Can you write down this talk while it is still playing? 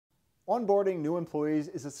Onboarding new employees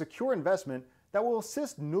is a secure investment that will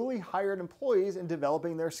assist newly hired employees in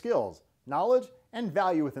developing their skills, knowledge, and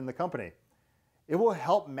value within the company. It will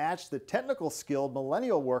help match the technical skilled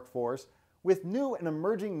millennial workforce with new and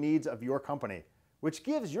emerging needs of your company, which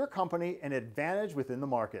gives your company an advantage within the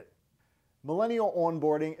market. Millennial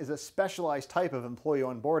onboarding is a specialized type of employee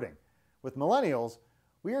onboarding. With millennials,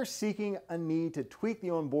 we are seeking a need to tweak the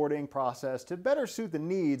onboarding process to better suit the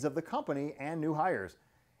needs of the company and new hires.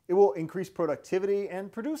 It will increase productivity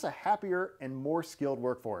and produce a happier and more skilled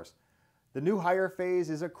workforce. The new hire phase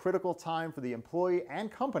is a critical time for the employee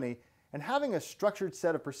and company, and having a structured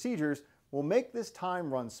set of procedures will make this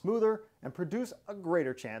time run smoother and produce a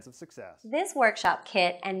greater chance of success. This workshop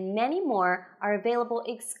kit and many more are available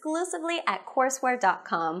exclusively at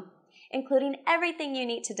courseware.com, including everything you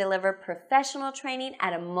need to deliver professional training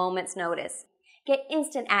at a moment's notice. Get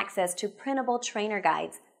instant access to printable trainer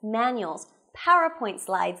guides, manuals, PowerPoint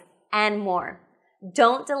slides, and more.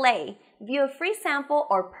 Don't delay. View a free sample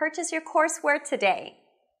or purchase your courseware today.